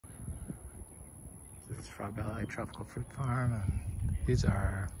It's Frog Valley Tropical Fruit Farm, and these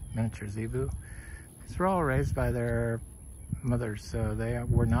are miniature Zebu. These were all raised by their mothers, so they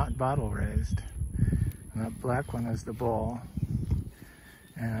were not bottle raised. And that black one is the bull.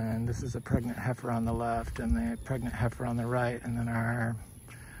 And this is a pregnant heifer on the left and the pregnant heifer on the right. And then our,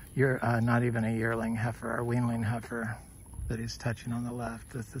 not even a yearling heifer, our weanling heifer that he's touching on the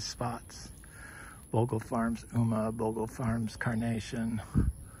left with the spots. Bogle Farms Uma, Bogle Farms Carnation,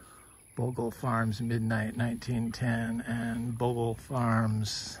 Bogle Farms Midnight 1910, and Bogle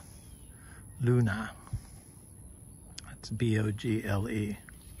Farms Luna. That's Bogle Farms.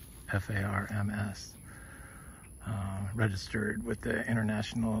 Registered with the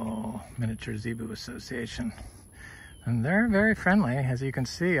International Miniature Zebu Association. And they're very friendly. As you can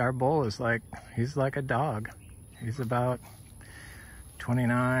see, our bull is he's like a dog. He's about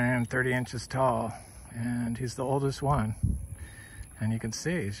 29, 30 inches tall, and he's the oldest one. And you can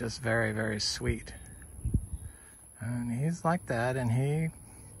see he's just very, very sweet. And he's like that, and he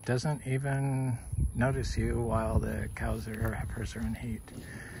doesn't even notice you while the cows or heifers are in heat.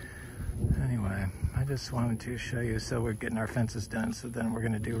 Anyway, I just wanted to show you, so we're getting our fences done, so then we're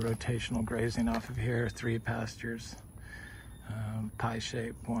going to do rotational grazing off of here, 3 pastures, pie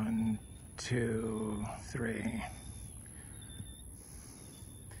shape, 1, 2, 3.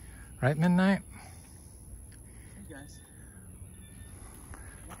 Right, Midnight? Hey guys.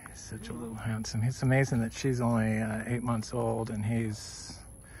 He's such a little handsome. It's amazing that she's only 8 months old and he's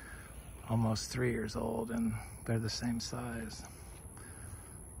almost 3 years old, and they're the same size.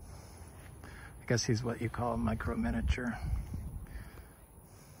 I guess he's what you call a micro miniature.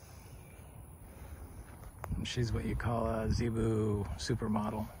 And she's what you call a Zebu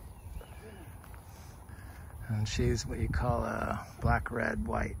supermodel. And she's what you call a black, red,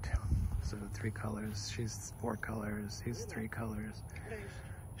 white. So 3 colors. She's 4 colors. He's 3 colors.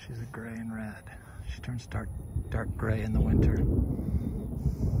 She's a gray and red. She turns dark gray in the winter.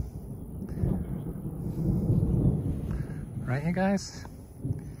 Right, you guys?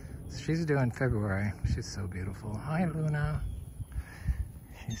 She's due in February. She's so beautiful. Hi, Luna.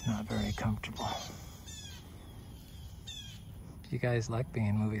 She's not very comfortable. You guys like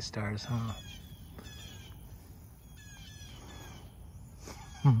being movie stars, huh?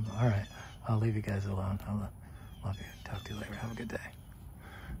 All right. I'll leave you guys alone. I love you. Talk to you later. Have a good day.